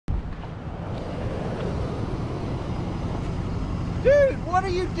Dude, what are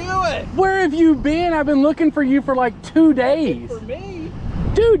you doing? Where have you been? I've been looking for you for like 2 days. For me?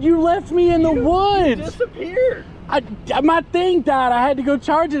 Dude, you left me in the woods. You disappeared. My thing died. I had to go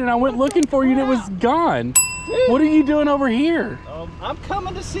charge it and I went looking for you and it was gone. Dude. What are you doing over here? I'm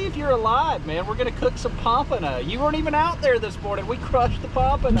coming to see if you're alive, man. We're gonna cook some pompano. You weren't even out there this morning. We crushed the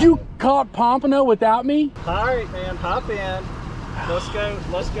pompano. You caught pompano without me? All right, man, hop in.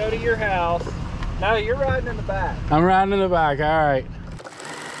 Let's go to your house. No, you're riding in the back. I'm riding in the back, all right.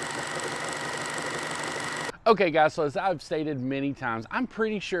 Okay guys, so as I've stated many times, I'm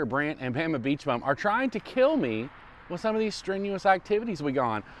pretty sure Brant and Bama Beach Bum are trying to kill me with some of these strenuous activities we go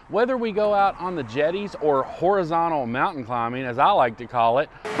on. Whether we go out on the jetties or horizontal mountain climbing, as I like to call it,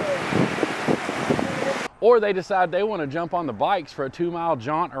 or they decide they want to jump on the bikes for a 2-mile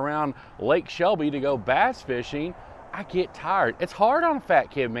jaunt around Lake Shelby to go bass fishing, I get tired. It's hard on a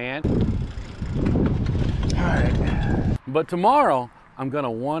fat kid, man. All right. But tomorrow, I'm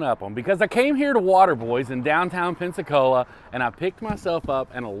gonna one-up them because I came here to Waterboys in downtown Pensacola and I picked myself up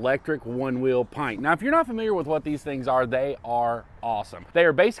an electric one-wheel pint. Now, if you're not familiar with what these things are, they are awesome. They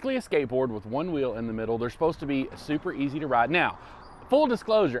are basically a skateboard with one wheel in the middle. They're supposed to be super easy to ride. Now, full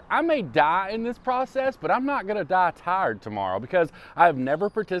disclosure, I may die in this process, but I'm not gonna die tired tomorrow because I've never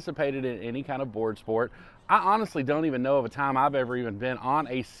participated in any kind of board sport. I honestly don't even know of a time I've ever even been on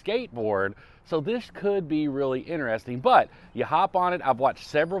a skateboard. So this could be really interesting, but you hop on it. I've watched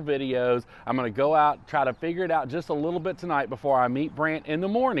several videos. I'm gonna go out, try to figure it out just a little bit tonight before I meet Brant in the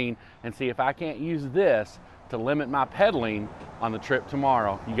morning and see if I can't use this to limit my pedaling on the trip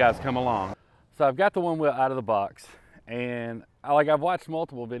tomorrow. You guys come along. So I've got the one wheel out of the box and I've watched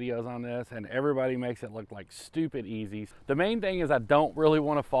multiple videos on this and everybody makes it look like stupid easy. The main thing is I don't really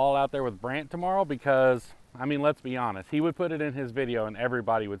want to fall out there with Brant tomorrow because, I mean, let's be honest, he would put it in his video and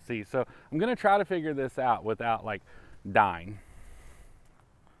everybody would see. So I'm gonna try to figure this out without like dying.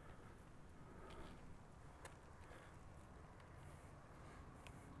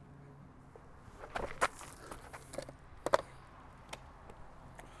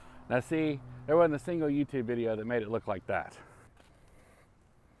 Now see, there wasn't a single YouTube video that made it look like that.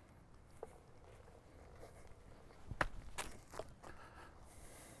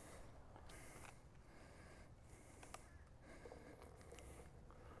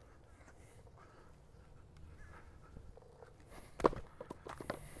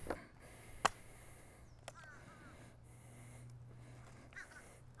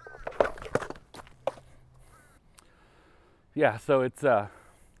 Yeah, so it's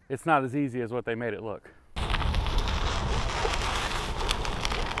not as easy as what they made it look.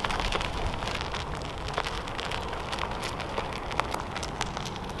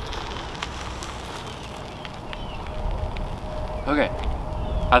 Okay,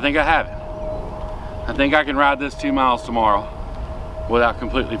 I think I have it. I think I can ride this 2 miles tomorrow without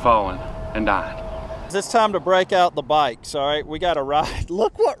completely falling and dying. It's time to break out the bikes, all right? We got to ride.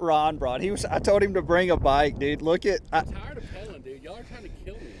 Look what Ron brought. I told him to bring a bike, dude. Look at... I'm tired of pedaling, dude. Y'all are trying to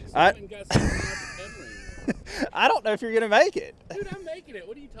kill me. So I haven't got something out the pedaling. I don't know if you're going to make it. Dude, I'm making it.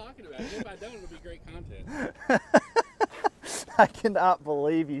 What are you talking about? If I don't, it'll be great content. I cannot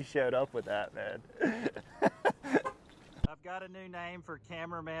believe you showed up with that, man. I've got a new name for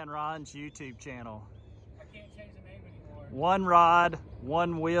Cameraman Ron's YouTube channel. I can't change the name anymore. One Rod,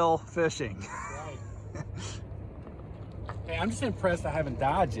 One Wheel Fishing. Right. Hey, I'm just impressed I haven't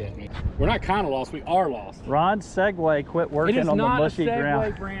died yet. We're not kind of lost, we are lost. Ron's Segway quit working on the mushy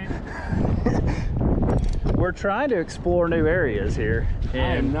ground. Brant. We're trying to explore new areas here. I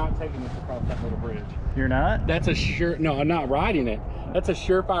am not taking this across that little bridge. You're not? That's a sure, no, I'm not riding it. That's a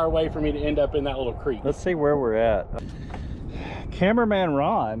surefire way for me to end up in that little creek. Let's see where we're at. Cameraman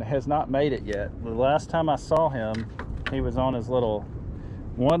Ron has not made it yet. The last time I saw him, he was on his little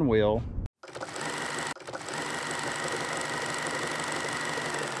one wheel.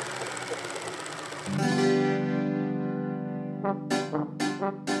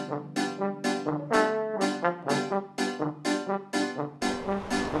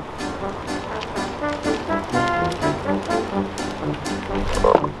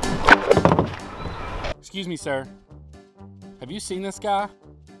 Excuse me, sir. Have you seen this guy?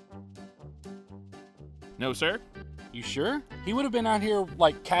 No, sir. You sure? He would have been out here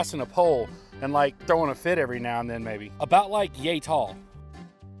like casting a pole and like throwing a fit every now and then maybe. About like yay tall.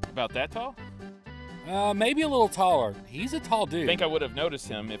 About that tall? Maybe a little taller. He's a tall dude. I think I would have noticed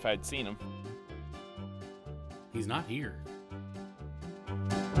him if I'd seen him. He's not here.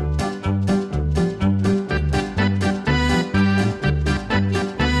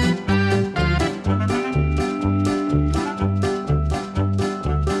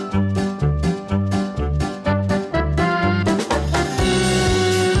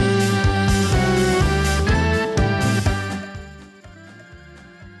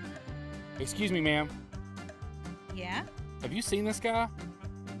 this guy?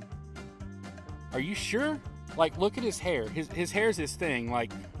 Are you sure? Like, look at his hair. His hair's his thing.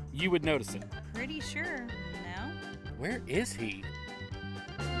 Like, you would notice it. Pretty sure. No? Where is he?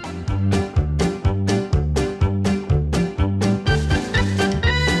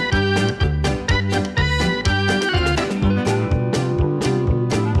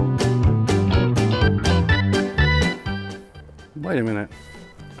 Wait a minute.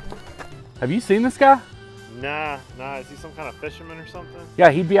 Have you seen this guy? Nah. Is he some kind of fisherman or something? Yeah,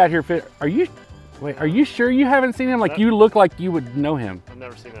 he'd be out here. Are you sure you haven't seen him? Like, you look like you would know him. I've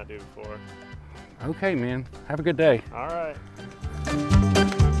never seen that dude before. Okay, man. Have a good day. All right.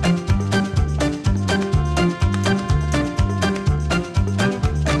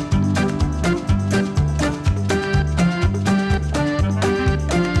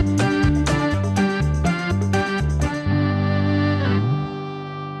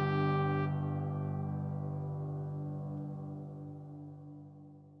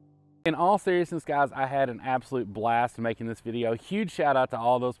 In all seriousness, guys, I had an absolute blast making this video. Huge shout out to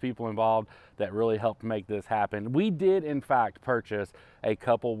all those people involved that really helped make this happen. We did, in fact, purchase a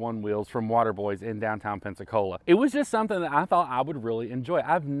couple ONEWHEELs from Waterboys in downtown Pensacola. It was just something that I thought I would really enjoy.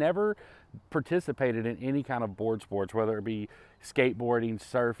 I've never participated in any kind of board sports, whether it be skateboarding,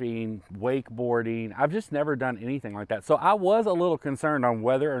 surfing, wakeboarding. I've just never done anything like that. So I was a little concerned on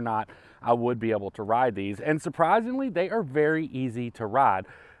whether or not I would be able to ride these. And surprisingly, they are very easy to ride.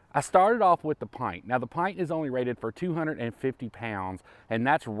 I started off with the Pint. Now the Pint is only rated for 250 pounds, and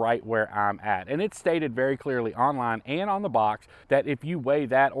that's right where I'm at. And it's stated very clearly online and on the box that if you weigh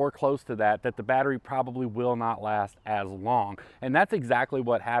that or close to that, that the battery probably will not last as long. And that's exactly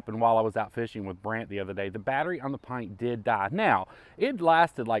what happened while I was out fishing with Brant the other day. The battery on the Pint did die. Now, it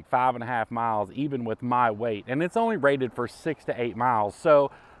lasted like 5.5 miles even with my weight, and it's only rated for 6 to 8 miles.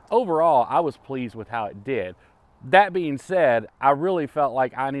 So overall, I was pleased with how it did. That being said, I really felt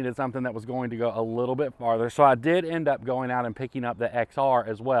like I needed something that was going to go a little bit farther, so I did end up going out and picking up the XR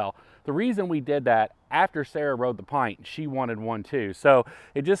as well. The reason we did that, after Sarah rode the Pint, she wanted one too. So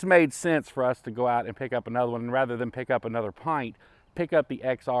it just made sense for us to go out and pick up another one, and rather than pick up another Pint, pick up the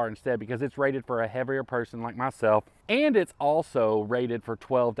XR instead, because it's rated for a heavier person like myself, and it's also rated for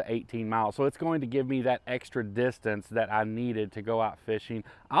 12 to 18 miles. So it's going to give me that extra distance that I needed to go out fishing.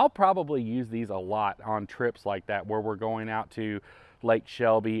 I'll probably use these a lot on trips like that where we're going out to Lake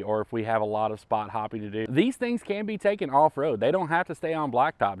Shelby, or if we have a lot of spot hopping to do. These things can be taken off-road. They don't have to stay on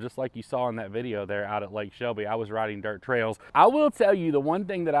blacktop, just like you saw in that video there out at Lake Shelby. I was riding dirt trails. I will tell you, the one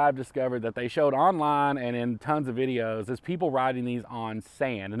thing that I've discovered that they showed online and in tons of videos is people riding these on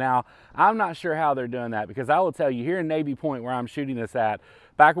sand. Now, I'm not sure how they're doing that, because I will tell you, here in Navy Point where I'm shooting this at,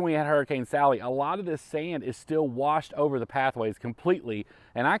 back when we had Hurricane Sally, a lot of this sand is still washed over the pathways completely.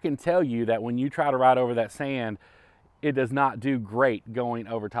 And I can tell you that when you try to ride over that sand, it does not do great going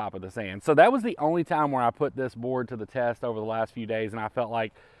over top of the sand. So that was the only time where I put this board to the test over the last few days, and I felt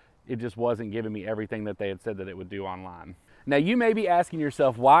like it just wasn't giving me everything that they had said that it would do online. Now you may be asking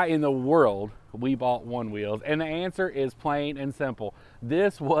yourself why in the world we bought ONEWHEELs, and the answer is plain and simple.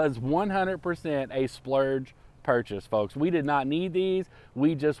 This was 100% a splurge purchase, folks. We did not need these,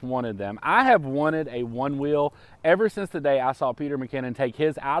 we just wanted them. I have wanted a ONEWHEEL ever since the day I saw Peter McKinnon take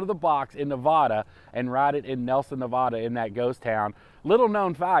his out of the box in Nevada and ride it in Nelson, Nevada, in that ghost town. Little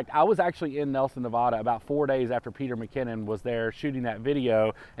known fact, I was actually in Nelson, Nevada about 4 days after Peter McKinnon was there shooting that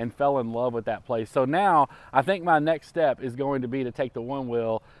video and fell in love with that place. So now I think my next step is going to be to take the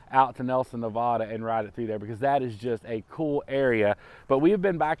ONEWHEEL out to Nelson, Nevada and ride it through there, because that is just a cool area. But we have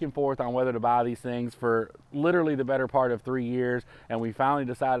been back and forth on whether to buy these things for literally the better part of 3 years, and we finally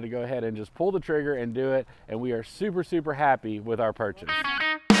decided to go ahead and just pull the trigger and do it, and we are super, super happy with our purchase.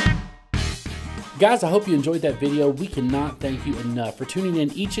 Guys, I hope you enjoyed that video. We cannot thank you enough for tuning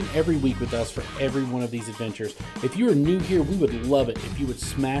in each and every week with us for every one of these adventures. If you are new here, we would love it if you would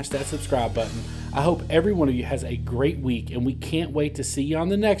smash that subscribe button. I hope every one of you has a great week, and we can't wait to see you on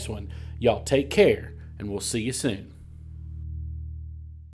the next one. Y'all take care, and we'll see you soon.